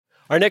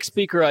Our next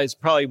speaker is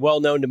probably well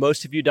known to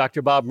most of you,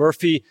 Dr. Bob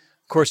Murphy,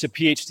 of course, a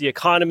PhD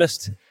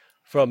economist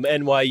from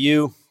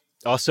NYU,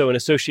 also an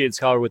associated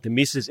scholar with the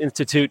Mises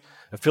Institute,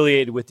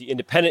 affiliated with the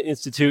Independent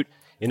Institute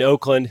in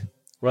Oakland,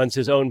 runs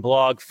his own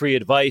blog, Free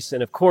Advice,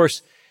 and of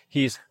course,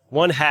 he's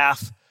one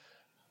half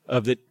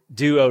of the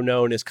duo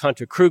known as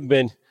Contra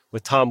Krugman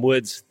with Tom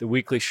Woods, the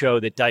weekly show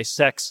that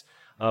dissects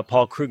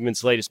Paul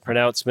Krugman's latest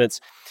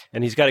pronouncements.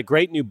 And he's got a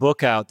great new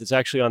book out that's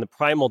actually on the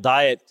primal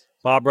diet.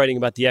 Bob writing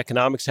about the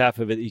economics half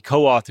of it. He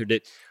co-authored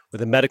it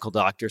with a medical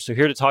doctor. So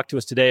here to talk to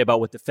us today about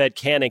what the Fed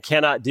can and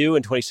cannot do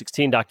in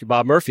 2016, Dr.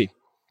 Bob Murphy.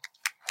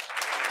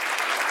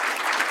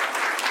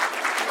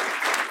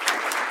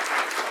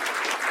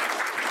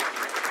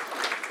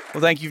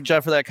 Well, thank you,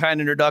 Jeff, for that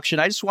kind introduction.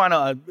 I just want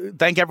to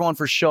thank everyone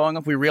for showing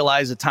up. We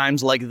realize at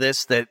times like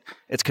this that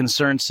it's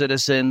concerned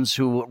citizens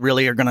who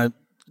really are going to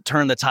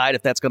turn the tide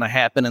if that's going to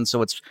happen. And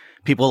so it's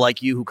people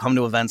like you who come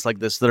to events like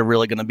this that are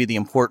really going to be the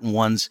important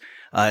ones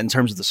in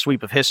terms of the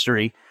sweep of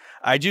history.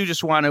 I do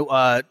just want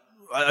to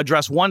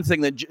address one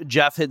thing that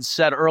Jeff had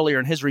said earlier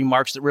in his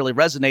remarks that really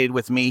resonated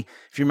with me.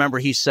 If you remember,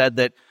 he said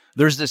that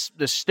there's this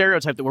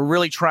stereotype that we're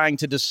really trying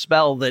to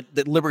dispel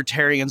that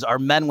libertarians are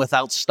men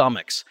without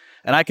stomachs.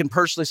 And I can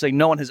personally say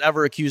no one has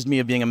ever accused me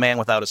of being a man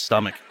without a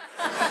stomach.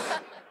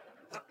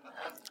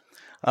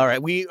 All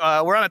right, we're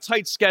on a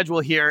tight schedule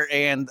here,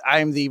 and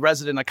I'm the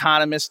resident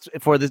economist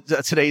for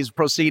today's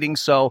proceedings,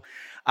 so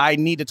I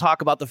need to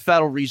talk about the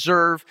Federal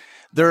Reserve.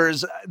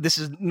 This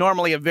is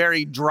normally a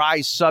very dry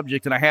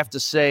subject, and I have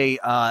to say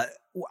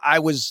I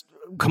was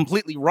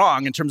completely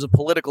wrong in terms of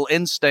political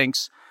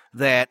instincts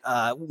that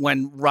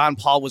when Ron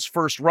Paul was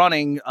first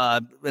running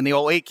in the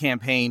 2008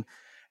 campaign,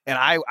 and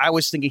I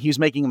was thinking he was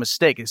making a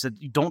mistake. I said,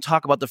 you don't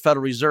talk about the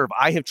Federal Reserve.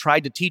 I have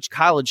tried to teach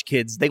college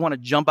kids. They want to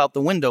jump out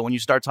the window when you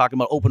start talking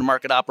about open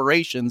market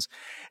operations.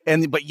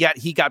 But yet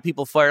he got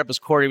people fired up, as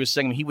Corey was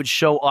saying. He would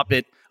show up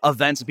at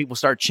events and people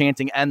start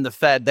chanting, "End the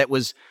Fed." That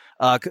was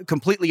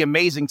completely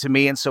amazing to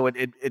me. And so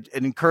it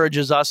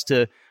encourages us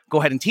to go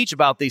ahead and teach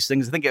about these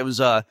things. I think it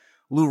was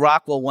Lou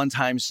Rockwell one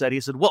time said,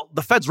 he said, well,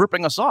 the Fed's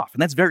ripping us off.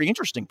 And that's very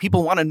interesting.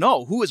 People want to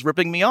know who is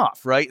ripping me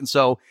off, right? And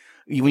so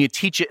when you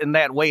teach it in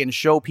that way and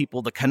show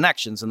people the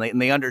connections and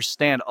they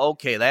understand,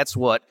 okay, that's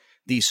what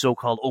these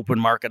so-called open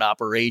market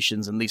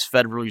operations and these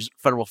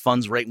federal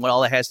funds rate and what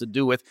all that has to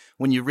do with,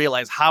 when you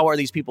realize how are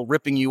these people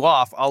ripping you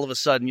off, all of a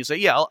sudden you say,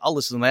 yeah, I'll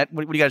listen to that.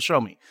 What do you got to show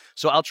me?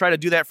 So I'll try to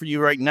do that for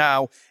you right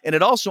now. And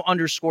it also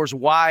underscores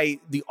why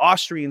the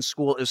Austrian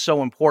school is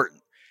so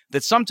important.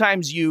 That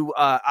sometimes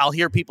I'll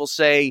hear people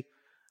say,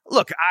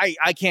 look,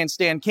 I can't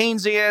stand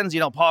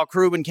Keynesians. Paul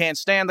Krugman can't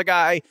stand the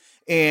guy.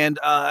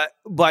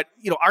 But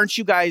aren't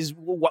you guys,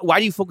 why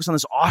do you focus on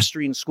this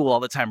Austrian school all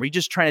the time? Are you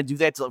just trying to do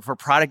that for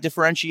product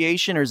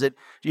differentiation? Or is it,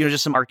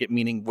 just some market,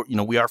 meaning,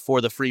 we are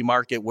for the free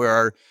market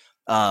where,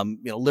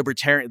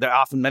 libertarian,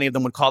 many of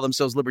them would call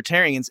themselves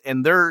libertarians,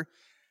 and their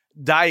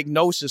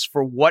diagnosis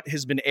for what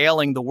has been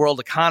ailing the world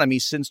economy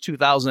since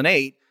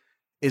 2008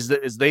 is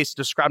that, as they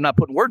describe, not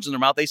putting words in their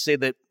mouth, they say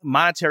that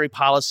monetary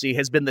policy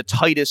has been the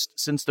tightest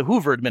since the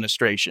Hoover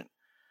administration.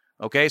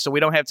 Okay, so we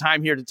don't have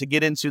time here to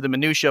get into the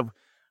minutia of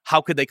how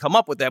could they come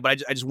up with that,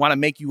 but I just want to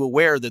make you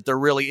aware that there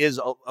really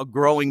is a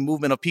growing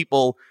movement of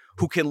people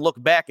who can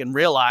look back and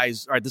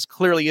realize, all right, this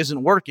clearly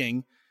isn't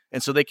working,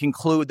 and so they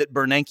conclude that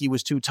Bernanke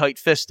was too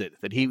tight-fisted,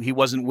 that he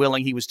wasn't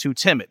willing, he was too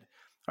timid.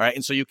 All right,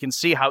 and so you can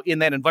see how in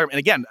that environment, and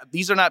again,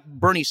 these are not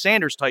Bernie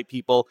Sanders type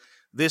people.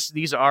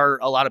 These are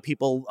a lot of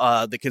people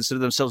that consider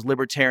themselves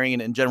libertarian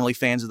and generally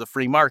fans of the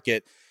free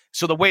market.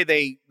 So the way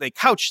they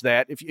couch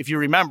that, if you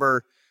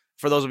remember,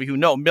 for those of you who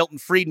know, Milton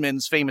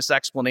Friedman's famous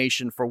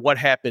explanation for what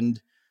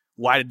happened,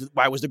 why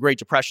was the Great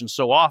Depression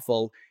so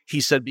awful? He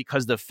said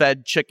because the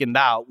Fed chickened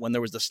out when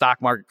there was the stock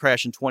market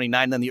crash in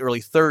 29, then the early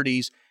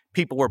 30s,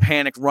 people were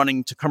panicked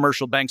running to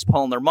commercial banks,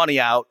 pulling their money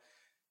out.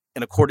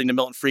 And according to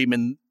Milton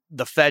Friedman,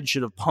 the Fed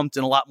should have pumped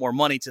in a lot more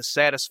money to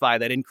satisfy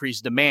that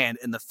increased demand.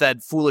 And the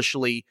Fed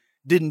foolishly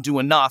didn't do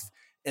enough,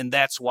 and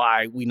that's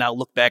why we now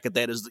look back at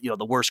that as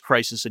the worst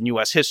crisis in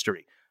U.S.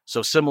 history.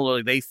 So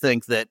similarly, they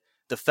think that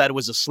the Fed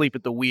was asleep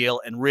at the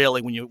wheel, and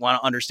really, when you want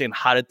to understand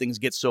how did things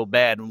get so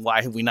bad and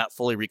why have we not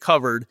fully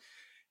recovered,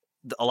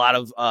 a lot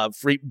of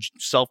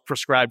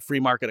self-prescribed free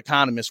market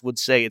economists would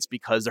say it's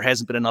because there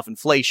hasn't been enough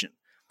inflation.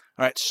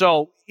 All right,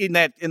 so in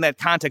that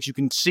context, you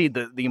can see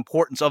the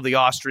importance of the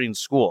Austrian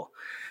school.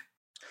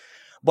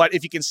 But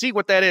if you can see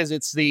what that is,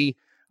 it's the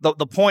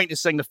point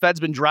is saying the Fed's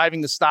been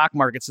driving the stock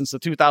market since the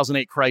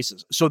 2008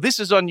 crisis. So this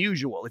is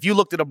unusual. If you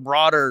looked at a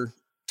broader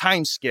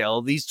time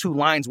scale, these two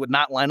lines would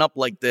not line up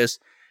like this.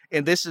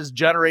 And this is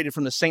generated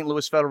from the St.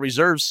 Louis Federal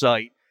Reserve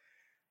site.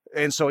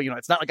 And so,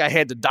 it's not like I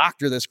had to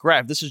doctor this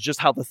graph. This is just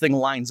how the thing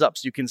lines up.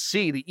 So you can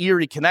see the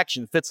eerie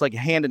connection fits like a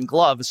hand in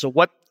glove. So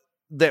what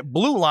that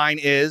blue line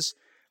is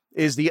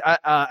the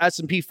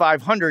S&P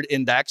 500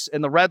 index,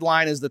 and the red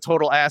line is the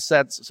total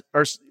assets,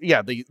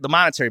 the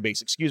monetary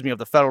base, of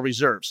the Federal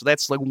Reserve. So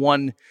that's like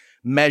one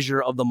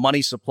measure of the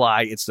money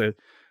supply. It's the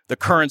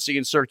currency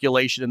in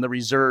circulation and the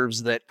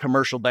reserves that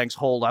commercial banks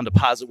hold on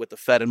deposit with the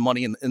Fed and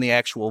money in the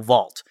actual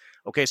vault.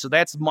 Okay, so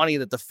that's money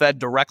that the Fed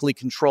directly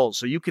controls.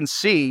 So you can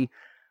see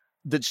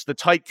the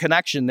tight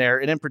connection there.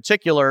 And in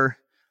particular,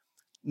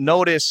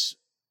 notice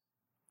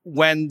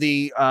when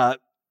the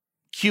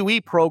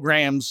QE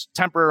programs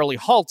temporarily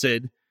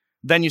halted,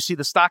 then you see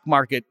the stock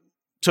market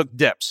took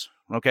dips.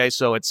 Okay,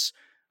 so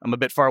I'm a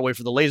bit far away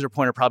from the laser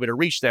pointer probably to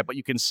reach that, but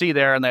you can see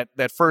there in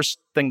that first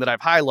thing that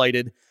I've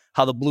highlighted,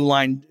 how the blue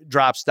line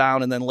drops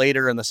down, and then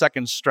later in the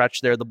second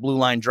stretch there, the blue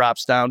line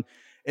drops down.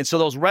 And so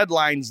those red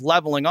lines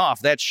leveling off,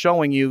 that's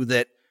showing you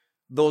that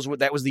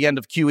that was the end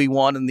of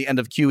QE1 and the end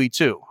of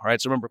QE2. All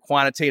right, so remember,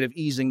 quantitative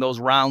easing, those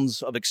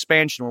rounds of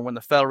expansion were when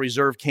the Federal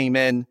Reserve came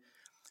in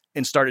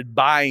and started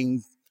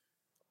buying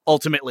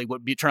ultimately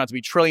what turned out to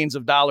be trillions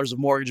of dollars of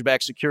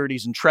mortgage-backed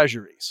securities and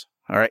treasuries.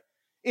 All right.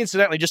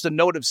 Incidentally, just a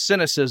note of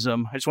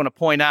cynicism, I just want to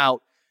point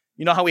out,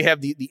 you know how we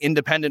have the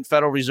independent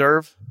Federal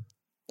Reserve?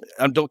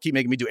 Don't keep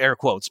making me do air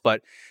quotes,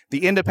 but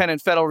the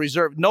independent Federal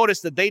Reserve,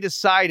 notice that they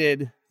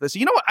decided this.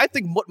 You know what? I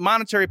think what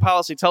monetary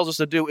policy tells us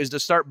to do is to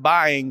start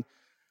buying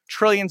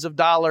trillions of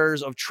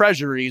dollars of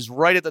treasuries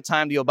right at the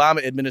time the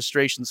Obama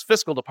administration's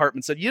fiscal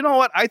department said, you know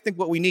what? I think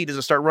what we need is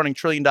to start running $1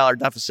 trillion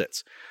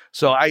deficits.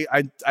 So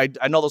I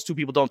know those two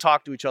people don't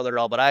talk to each other at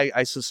all, but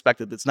I suspect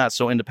that it's not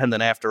so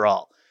independent after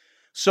all.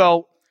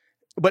 So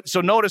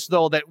notice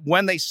though that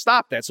when they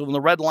stop that, so when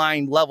the red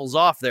line levels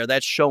off there,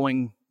 that's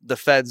showing the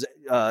Feds,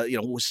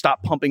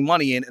 stop pumping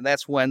money in, and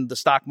that's when the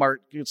stock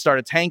market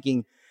started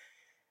tanking.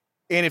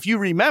 And if you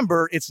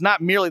remember, it's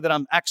not merely that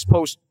I'm ex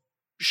post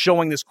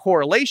showing this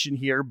correlation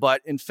here, but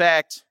in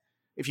fact,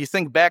 if you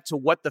think back to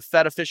what the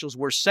Fed officials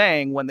were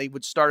saying when they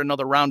would start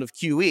another round of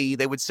QE,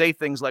 they would say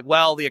things like,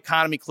 well, the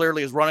economy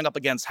clearly is running up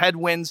against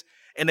headwinds.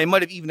 And they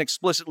might have even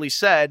explicitly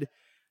said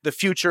the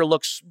future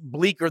looks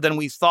bleaker than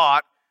we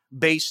thought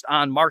based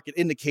on market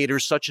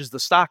indicators such as the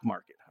stock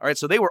market. All right.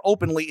 So they were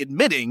openly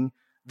admitting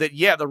that,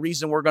 yeah, the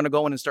reason we're going to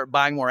go in and start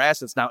buying more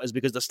assets now is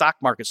because the stock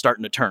market's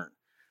starting to turn.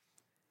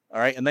 All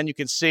right. And then you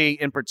can see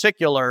in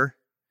particular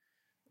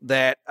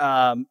that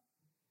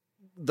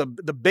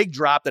the big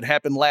drop that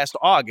happened last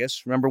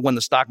August, remember when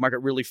the stock market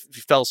really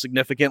fell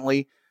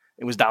significantly?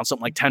 It was down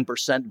something like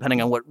 10%,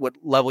 depending on what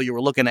level you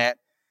were looking at.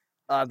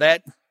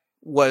 That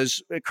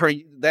was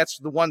occurring. That's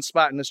the one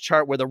spot in this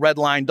chart where the red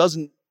line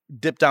doesn't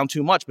dip down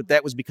too much, but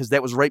that was because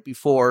that was right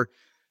before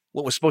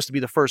what was supposed to be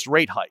the first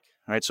rate hike.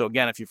 All right. So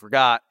again, if you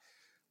forgot,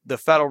 the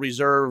Federal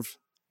Reserve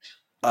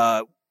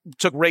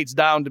took rates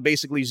down to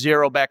basically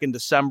zero back in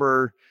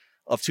December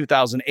of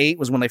 2008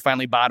 was when they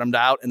finally bottomed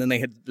out, and then they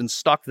had been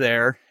stuck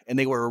there, and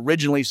they were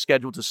originally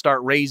scheduled to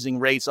start raising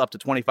rates up to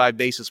 25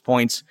 basis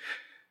points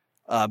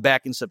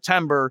back in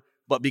September,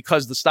 but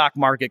because the stock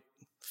market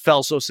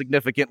fell so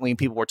significantly and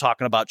people were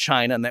talking about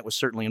China, and that was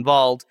certainly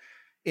involved,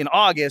 in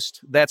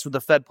August, that's when the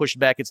Fed pushed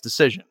back its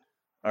decision.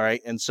 All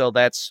right, and so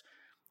that's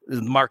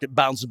the market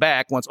bounced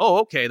back once,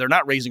 okay, they're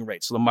not raising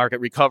rates, so the market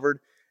recovered.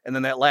 And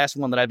then that last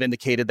one that I've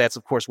indicated, that's,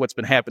 of course, what's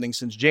been happening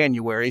since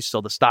January. So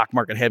the stock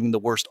market having the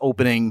worst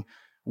opening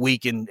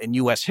week in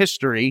U.S.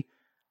 history.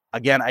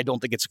 Again, I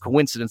don't think it's a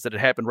coincidence that it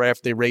happened right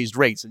after they raised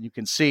rates. And you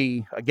can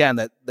see, again,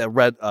 that the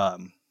red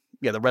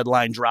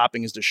line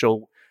dropping is to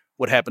show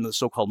what happened to the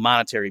so-called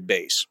monetary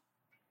base.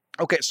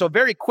 Okay, so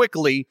very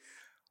quickly,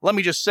 let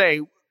me just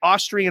say,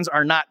 Austrians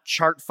are not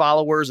chart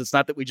followers. It's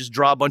not that we just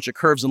draw a bunch of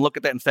curves and look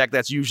at that. In fact,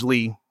 that's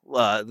usually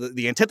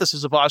the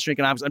antithesis of Austrian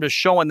economics. I'm just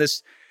showing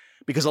this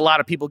because a lot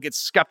of people get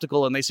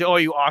skeptical and they say, oh,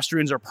 you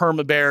Austrians are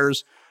perma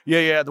bears.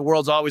 Yeah, the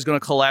world's always going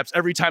to collapse.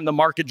 Every time the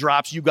market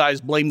drops, you guys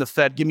blame the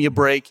Fed. Give me a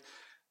break.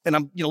 And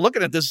I'm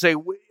looking at this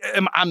and say,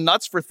 I'm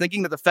nuts for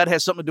thinking that the Fed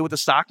has something to do with the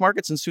stock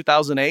market since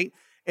 2008.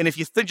 And if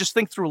you just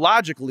think through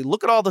logically,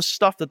 look at all the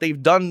stuff that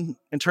they've done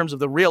in terms of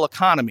the real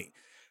economy.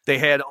 They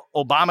had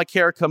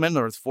Obamacare come in,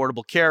 or the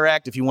Affordable Care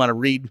Act, if you want to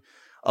read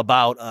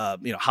about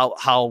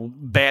how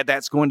bad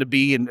that's going to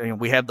be. And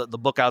we have the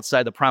book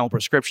outside, The Primal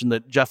Prescription,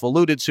 that Jeff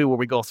alluded to, where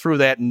we go through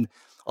that. And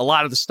a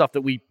lot of the stuff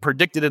that we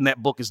predicted in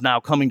that book is now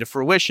coming to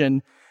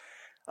fruition.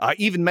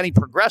 Even many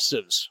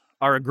progressives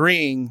are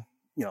agreeing,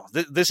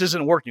 this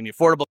isn't working. The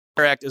Affordable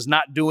Care Act is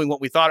not doing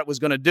what we thought it was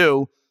going to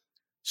do.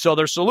 So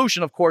their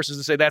solution, of course, is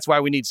to say that's why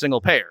we need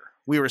single payer.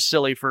 We were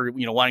silly for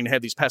wanting to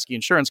have these pesky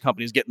insurance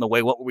companies get in the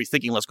way. What were we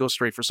thinking? Let's go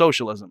straight for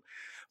socialism.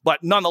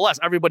 But nonetheless,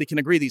 everybody can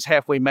agree these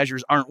halfway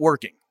measures aren't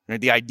working. Right?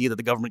 The idea that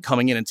the government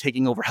coming in and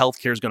taking over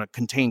healthcare is going to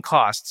contain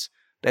costs,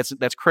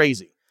 that's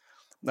crazy.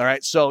 All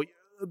right. So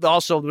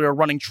also they're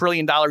running $1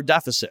 trillion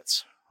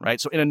deficits.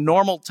 Right. So in a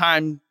normal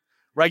time,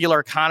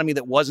 regular economy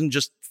that wasn't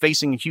just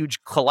facing a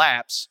huge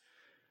collapse,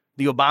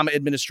 the Obama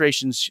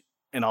administration's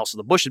and also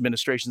the Bush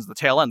administration's the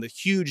tail end, the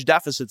huge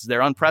deficits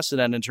there,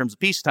 unprecedented in terms of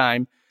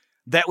peacetime,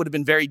 that would have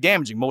been very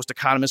damaging. Most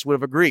economists would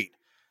have agreed.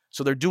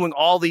 So they're doing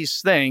all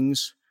these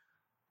things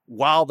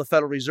while the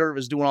Federal Reserve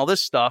is doing all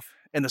this stuff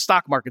and the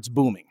stock market's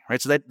booming,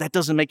 right? So that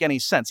doesn't make any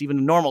sense. Even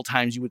in normal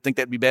times, you would think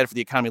that'd be bad for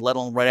the economy, let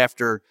alone right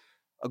after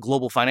a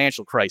global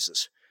financial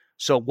crisis.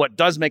 So what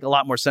does make a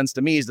lot more sense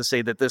to me is to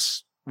say that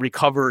this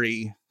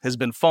recovery has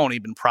been phony,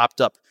 been propped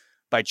up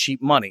by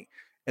cheap money.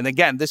 And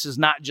again, this is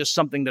not just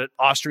something that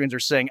Austrians are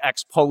saying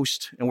ex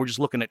post and we're just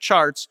looking at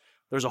charts.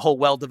 there's a whole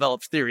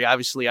well-developed theory.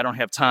 Obviously, I don't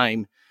have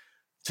time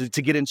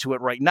to get into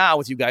it right now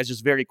with you guys.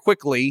 Just very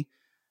quickly,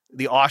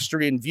 the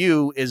Austrian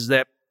view is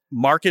that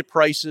market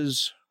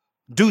prices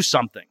do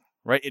something,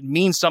 right? It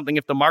means something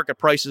if the market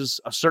prices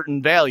a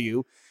certain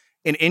value,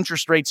 and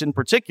interest rates in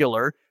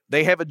particular,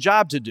 they have a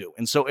job to do.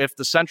 And so if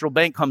the central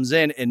bank comes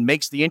in and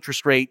makes the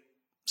interest rate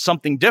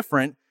something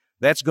different,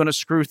 that's going to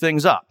screw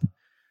things up,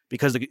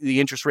 because the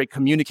interest rate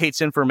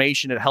communicates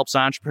information. It helps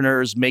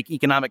entrepreneurs make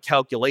economic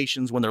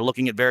calculations when they're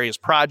looking at various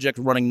projects,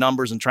 running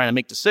numbers and trying to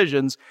make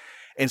decisions.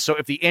 And so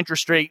if the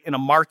interest rate in a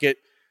market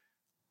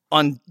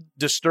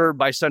undisturbed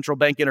by central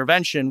bank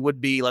intervention would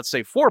be, let's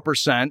say,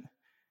 4%,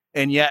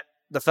 and yet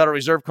the Federal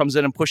Reserve comes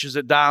in and pushes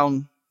it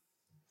down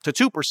to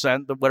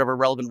 2%, whatever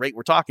relevant rate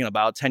we're talking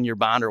about, 10-year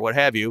bond or what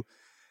have you,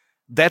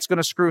 that's going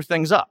to screw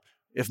things up.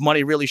 If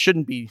money really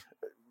shouldn't be,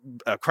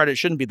 credit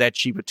shouldn't be that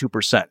cheap at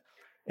 2%.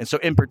 And so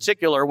in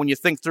particular, when you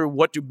think through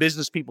what do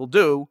business people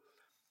do,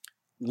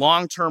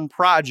 long-term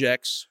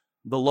projects,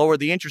 the lower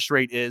the interest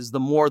rate is, the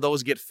more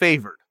those get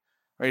favored.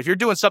 Right? If you're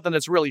doing something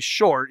that's really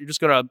short, you're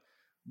just going to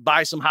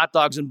buy some hot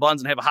dogs and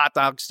buns and have a hot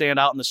dog stand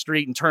out in the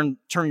street and turn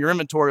your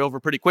inventory over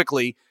pretty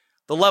quickly.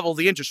 The level of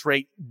the interest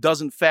rate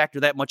doesn't factor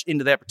that much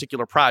into that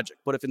particular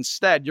project. But if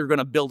instead you're going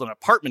to build an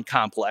apartment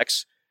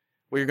complex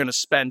where you're going to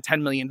spend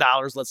 $10 million,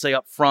 let's say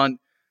up front,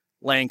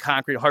 laying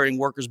concrete, hiring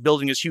workers,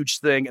 building this huge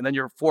thing, and then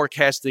you're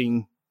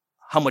forecasting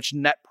how much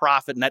net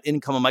profit, net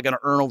income am I going to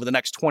earn over the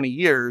next 20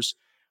 years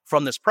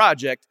from this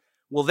project?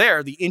 Well,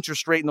 the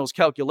interest rate in those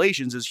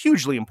calculations is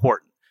hugely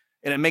important.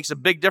 And it makes a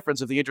big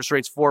difference if the interest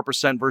rate's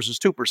 4% versus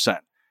 2%.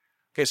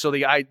 Okay, so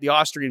the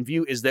Austrian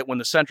view is that when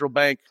the central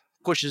bank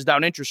pushes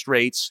down interest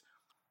rates,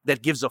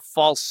 that gives a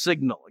false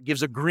signal. It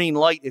gives a green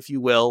light, if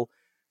you will,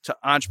 to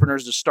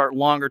entrepreneurs to start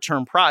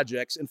longer-term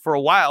projects. And for a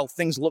while,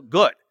 things look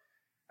good.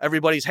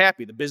 Everybody's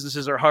happy. The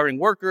businesses are hiring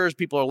workers.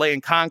 People are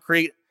laying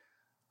concrete.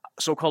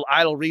 So-called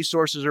idle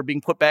resources are being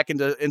put back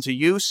into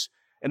use.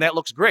 And that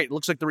looks great. It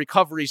looks like the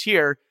recovery's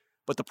here.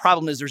 But the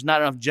problem is there's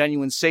not enough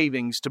genuine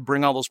savings to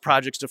bring all those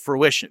projects to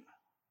fruition.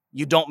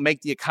 You don't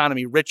make the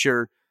economy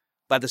richer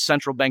by the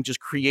central bank just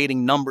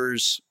creating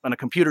numbers on a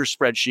computer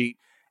spreadsheet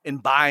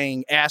and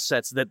buying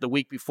assets that the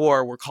week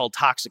before were called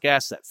toxic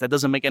assets. That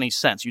doesn't make any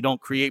sense. You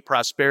don't create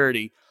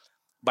prosperity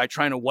by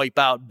trying to wipe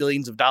out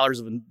billions of dollars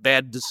of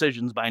bad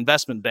decisions by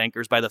investment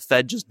bankers, by the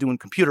Fed just doing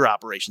computer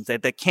operations.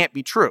 That can't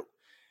be true.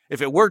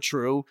 If it were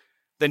true,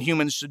 then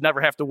humans should never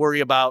have to worry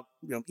about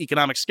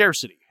economic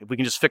scarcity if we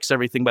can just fix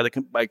everything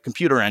by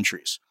computer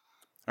entries.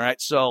 All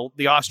right, so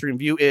the Austrian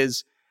view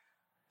is,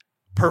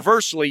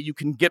 perversely, you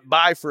can get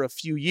by for a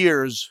few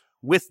years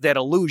with that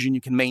illusion.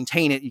 You can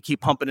maintain it. You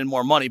keep pumping in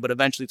more money, but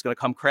eventually it's going to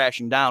come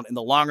crashing down. And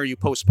the longer you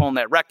postpone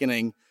that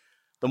reckoning,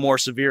 the more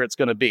severe it's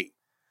going to be.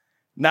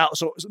 Now,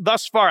 so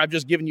thus far, I've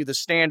just given you the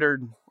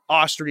standard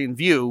Austrian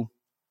view,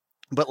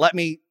 but let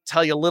me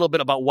tell you a little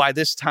bit about why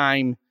this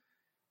time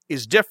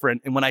is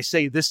different. And when I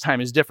say this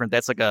time is different,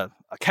 that's like a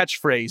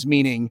catchphrase,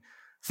 meaning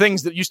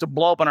things that used to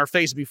blow up on our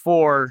face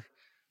before,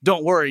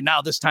 don't worry,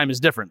 now this time is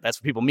different. That's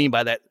what people mean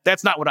by that.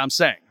 That's not what I'm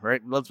saying, right?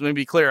 Let me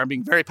be clear. I'm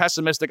being very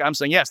pessimistic. I'm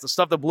saying, yes, the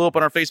stuff that blew up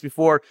on our face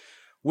before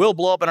will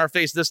blow up on our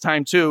face this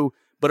time too,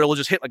 but it will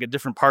just hit like a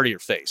different part of your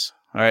face.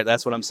 All right,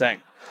 that's what I'm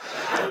saying.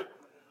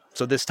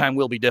 So this time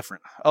will be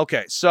different.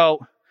 Okay,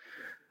 so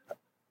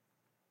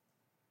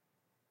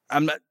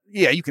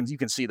you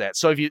can see that.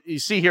 So if you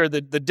see here,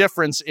 the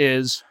difference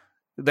is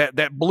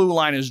that blue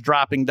line is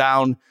dropping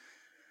down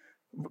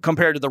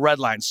compared to the red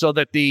line. So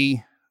that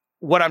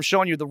what I'm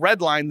showing you, the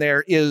red line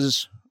there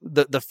is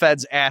the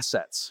Fed's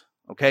assets.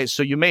 Okay,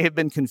 so you may have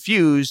been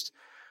confused,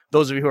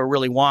 those of you who are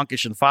really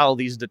wonkish and follow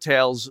these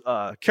details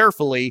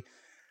carefully.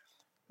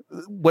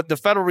 What the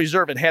Federal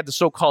Reserve had the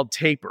so-called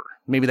taper.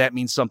 Maybe that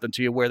means something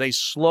to you, where they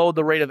slowed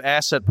the rate of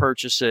asset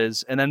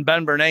purchases. And then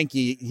Ben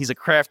Bernanke, he's a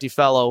crafty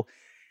fellow,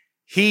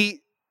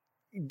 he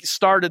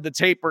started the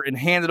taper and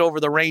handed over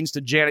the reins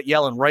to Janet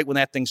Yellen right when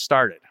that thing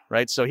started,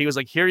 right? So he was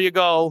like, here you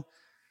go.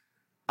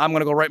 I'm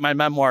going to go write my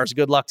memoirs.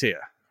 Good luck to you,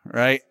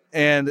 right?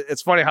 And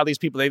it's funny how these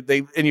people, and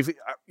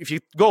if you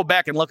go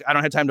back and look, I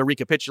don't have time to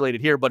recapitulate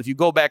it here, but if you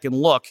go back and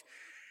look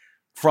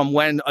from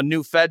when a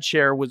new Fed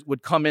chair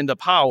would come into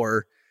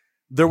power,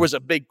 there was a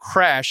big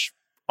crash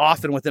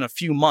often within a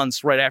few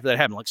months right after that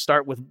happened. Like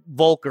start with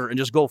Volcker and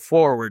just go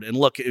forward and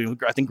look.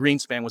 I think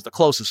Greenspan was the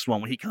closest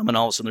one when he came in.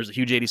 All of a sudden, there's a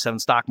huge 87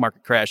 stock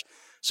market crash.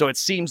 So it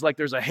seems like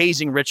there's a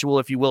hazing ritual,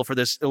 if you will, for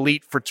this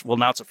elite,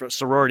 now it's a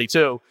sorority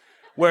too,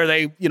 where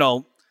they,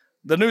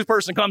 the news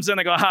person comes in,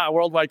 they go,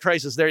 worldwide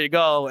crisis, there you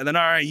go. And then,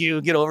 all right,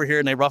 you get over here,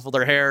 and they ruffle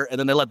their hair, and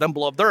then they let them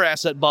blow up their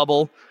asset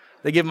bubble.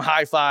 They give them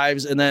high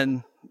fives, and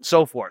then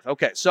so forth.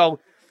 Okay, so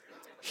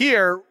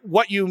here,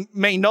 what you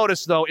may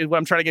notice, though, is what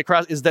I'm trying to get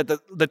across, is that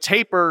the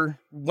taper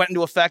went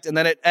into effect, and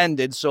then it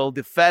ended. So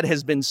the Fed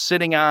has been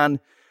sitting on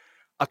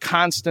a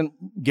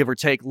constant, give or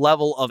take,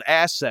 level of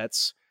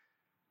assets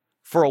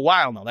for a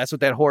while now. That's what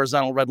that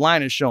horizontal red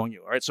line is showing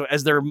you. All right. So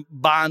as their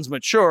bonds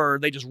mature,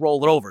 they just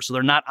roll it over. So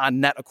they're not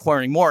on net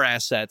acquiring more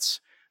assets.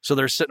 So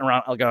they're sitting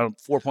around like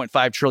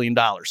 $4.5 trillion,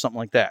 something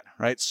like that.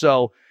 Right.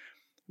 So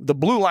The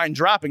blue line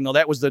dropping, though,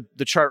 that was the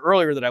chart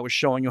earlier that I was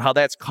showing you, how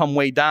that's come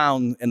way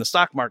down and the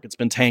stock market's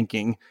been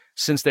tanking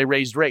since they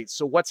raised rates.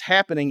 So what's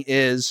happening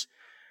is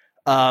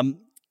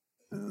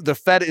the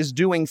Fed is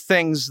doing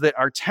things that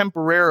are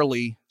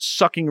temporarily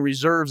sucking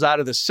reserves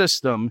out of the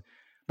system,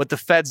 but the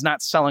Fed's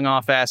not selling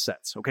off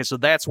assets. Okay, so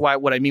that's why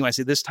what I mean when I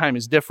say this time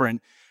is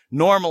different.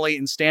 Normally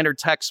in standard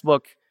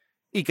textbook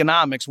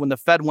economics, when the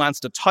Fed wants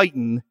to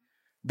tighten,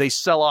 they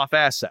sell off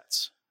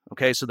assets.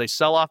 Okay, so they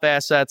sell off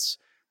assets.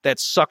 That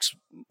sucks,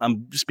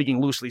 I'm speaking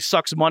loosely,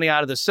 sucks money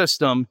out of the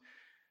system.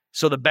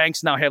 So the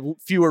banks now have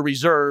fewer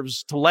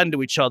reserves to lend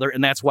to each other,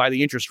 and that's why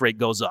the interest rate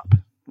goes up,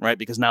 right?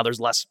 Because now there's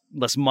less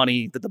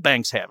money that the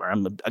banks have.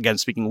 I'm, again,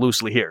 speaking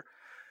loosely here.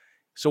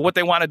 So what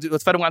they want to do,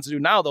 what the Fed wants to do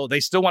now, though, they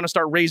still want to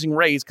start raising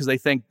rates because they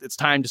think it's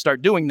time to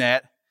start doing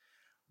that,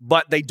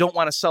 but they don't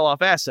want to sell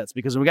off assets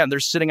because, again, they're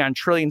sitting on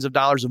trillions of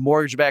dollars of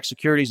mortgage-backed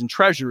securities and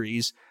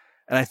treasuries.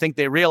 And I think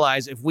they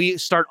realize if we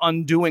start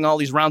undoing all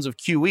these rounds of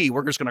QE,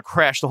 we're just going to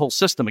crash the whole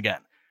system again.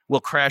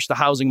 We'll crash the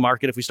housing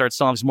market if we start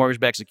selling these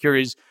mortgage-backed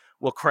securities.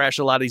 We'll crash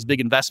a lot of these big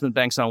investment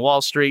banks on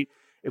Wall Street.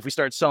 If we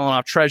start selling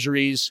off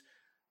treasuries,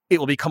 it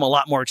will become a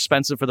lot more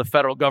expensive for the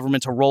federal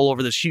government to roll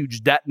over this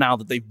huge debt now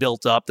that they've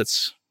built up.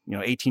 That's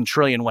 18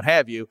 trillion, what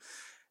have you.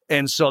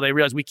 And so they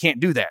realize we can't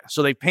do that.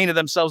 So they painted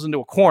themselves into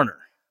a corner.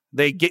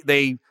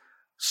 They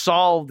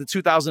solved the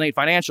 2008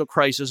 financial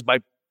crisis by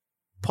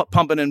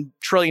pumping in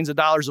trillions of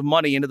dollars of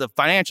money into the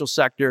financial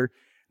sector.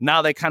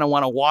 Now they kind of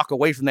want to walk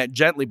away from that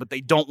gently, but they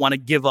don't want to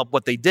give up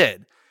what they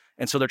did.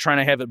 And so they're trying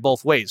to have it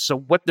both ways. So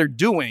what they're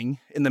doing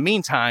in the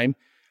meantime,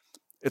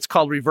 it's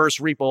called reverse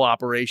repo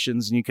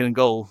operations, and you can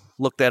go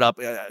look that up.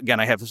 Again,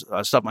 I have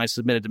stuff I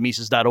submitted to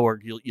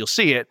Mises.org. You'll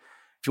see it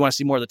if you want to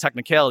see more of the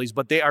technicalities.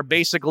 But they are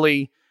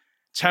basically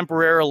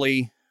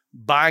temporarily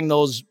buying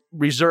those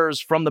reserves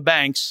from the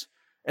banks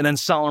and then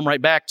selling them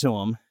right back to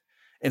them.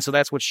 And so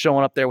that's what's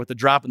showing up there with the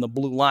drop in the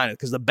blue line,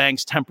 because the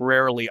banks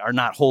temporarily are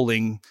not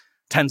holding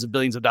tens of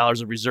billions of dollars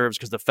of reserves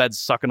because the Fed's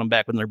sucking them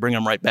back when they're bringing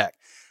them right back.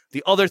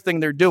 The other thing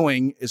they're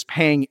doing is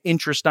paying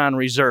interest on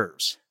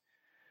reserves.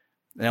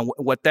 And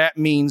what that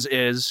means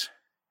is,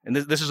 and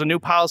this is a new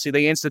policy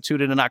they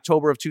instituted in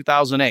October of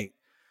 2008.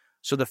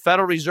 So the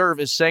Federal Reserve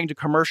is saying to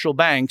commercial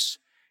banks,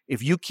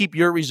 if you keep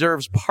your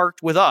reserves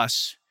parked with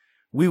us,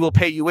 we will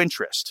pay you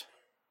interest,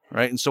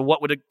 right? And so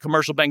what would a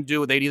commercial bank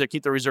do? They'd either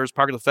keep their reserves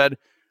parked with the Fed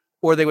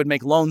or they would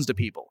make loans to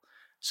people.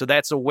 So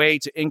that's a way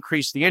to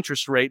increase the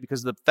interest rate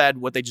because the Fed,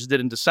 what they just did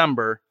in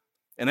December,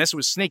 and this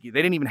was sneaky.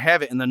 They didn't even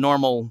have it in the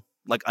normal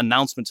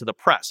announcement to the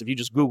press. If you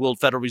just Googled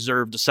Federal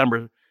Reserve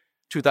December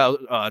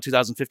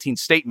 2015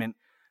 statement,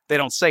 they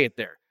don't say it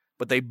there.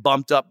 But they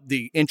bumped up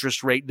the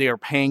interest rate they are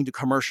paying to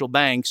commercial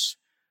banks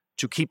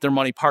to keep their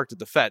money parked at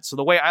the Fed. So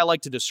the way I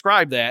like to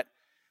describe that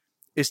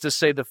is to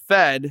say the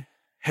Fed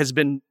has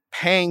been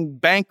paying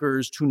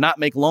bankers to not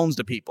make loans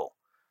to people.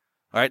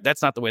 All right,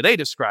 that's not the way they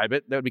describe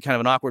it. That would be kind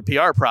of an awkward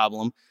PR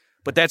problem,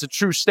 but that's a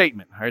true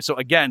statement. All right, so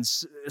again,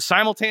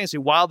 simultaneously,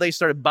 while they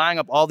started buying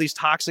up all these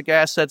toxic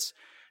assets,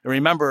 and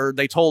remember,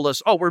 they told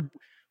us,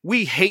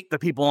 we hate the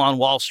people on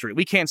Wall Street.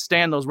 We can't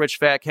stand those rich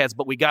fat cats,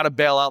 but we got to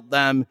bail out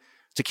them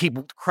to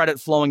keep credit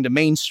flowing to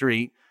Main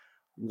Street.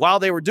 While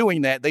they were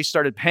doing that, they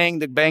started paying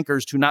the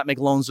bankers to not make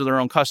loans to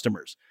their own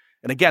customers.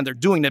 And again, they're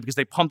doing that because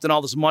they pumped in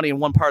all this money in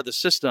one part of the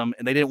system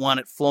and they didn't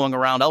want it flowing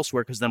around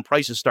elsewhere because then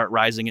prices start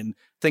rising and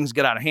things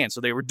get out of hand.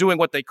 So they were doing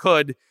what they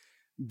could,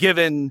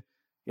 given,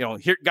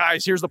 here,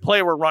 guys, here's the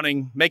play we're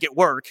running, make it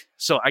work.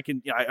 So I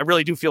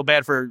really do feel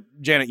bad for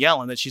Janet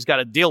Yellen that she's got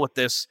to deal with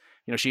this.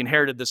 She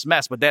inherited this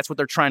mess, but that's what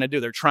they're trying to do.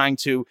 They're trying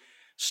to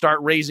start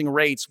raising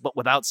rates, but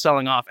without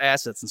selling off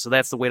assets. And so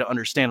that's the way to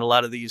understand a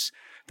lot of these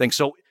things.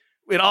 So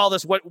in all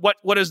this,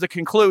 what is the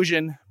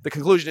conclusion? The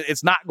conclusion,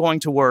 it's not going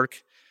to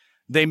work.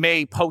 They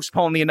may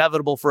postpone the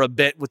inevitable for a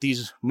bit with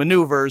these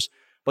maneuvers,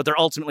 but they're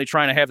ultimately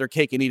trying to have their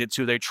cake and eat it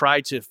too. They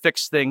tried to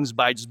fix things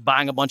by just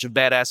buying a bunch of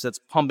bad assets,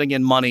 pumping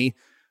in money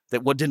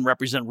that didn't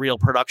represent real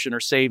production or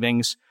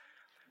savings.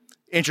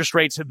 Interest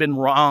rates have been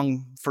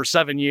wrong for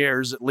 7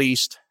 years at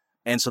least,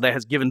 and so that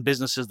has given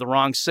businesses the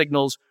wrong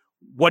signals.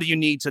 What do you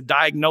need to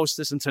diagnose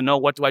this and to know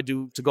what do I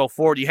do to go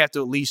forward? You have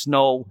to at least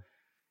know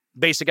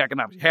basic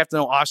economics. You have to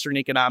know Austrian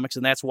economics,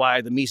 and that's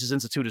why the Mises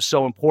Institute is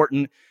so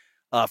important.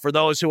 For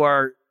those who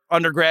are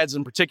undergrads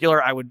in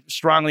particular, I would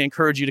strongly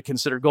encourage you to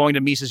consider going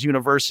to Mises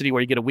University, where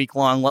you get a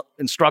week-long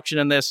instruction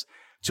in this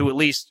to at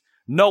least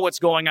know what's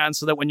going on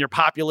so that when your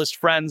populist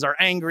friends are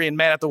angry and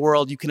mad at the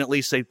world, you can at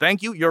least say,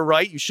 thank you, you're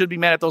right, you should be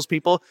mad at those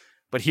people,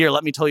 but here,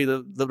 let me tell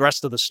you the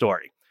rest of the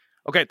story.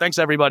 Okay, thanks,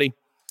 everybody.